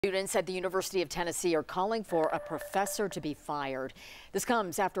Students at the University of Tennessee are calling for a professor to be fired. This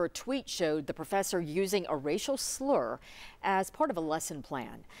comes after a tweet showed the professor using a racial slur as part of a lesson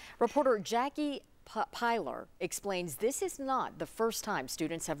plan. Reporter Jackie Pilar explains this is not the first time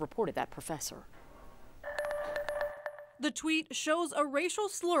students have reported that professor. The tweet shows a racial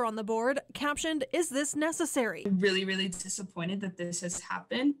slur on the board, captioned, "Is this necessary?" Really disappointed that this has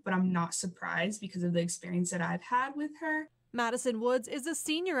happened, but I'm not surprised because of the experience that I've had with her. Madison Woods is a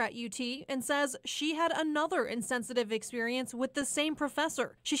senior at UT and says she had another insensitive experience with the same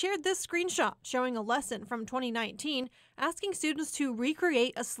professor. She shared this screenshot showing a lesson from 2019 asking students to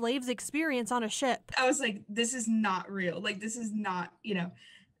recreate a slave's experience on a ship. I was like, this is not real. Like, this is not,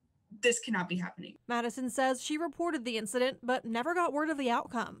 this cannot be happening. Madison says she reported the incident, but never got word of the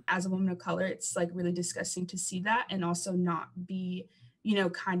outcome. As a woman of color, it's like really disgusting to see that and also not be,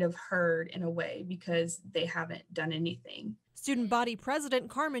 kind of heard in a way because they haven't done anything. Student body president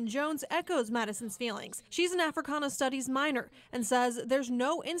Carmen Jones echoes Madison's feelings. She's an Africana Studies minor and says there's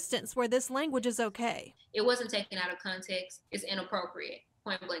no instance where this language is okay. It wasn't taken out of context. It's inappropriate.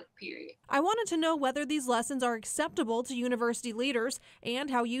 Point blank, period. I wanted to know whether these lessons are acceptable to university leaders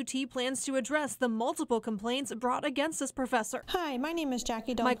and how UT plans to address the multiple complaints brought against this professor. Hi, my name is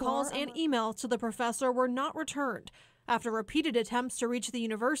Jackie Dalpar. My calls and emails to the professor were not returned. After repeated attempts to reach the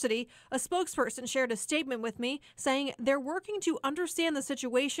university, a spokesperson shared a statement with me saying they're working to understand the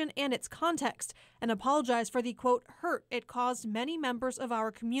situation and its context and apologize for the, quote, hurt it caused many members of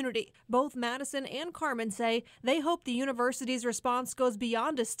our community. Both Madison and Carmen say they hope the university's response goes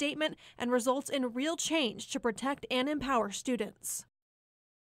beyond a statement and results in real change to protect and empower students.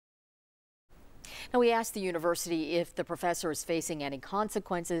 Now, we asked the university if the professor is facing any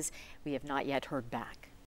consequences. We have not yet heard back.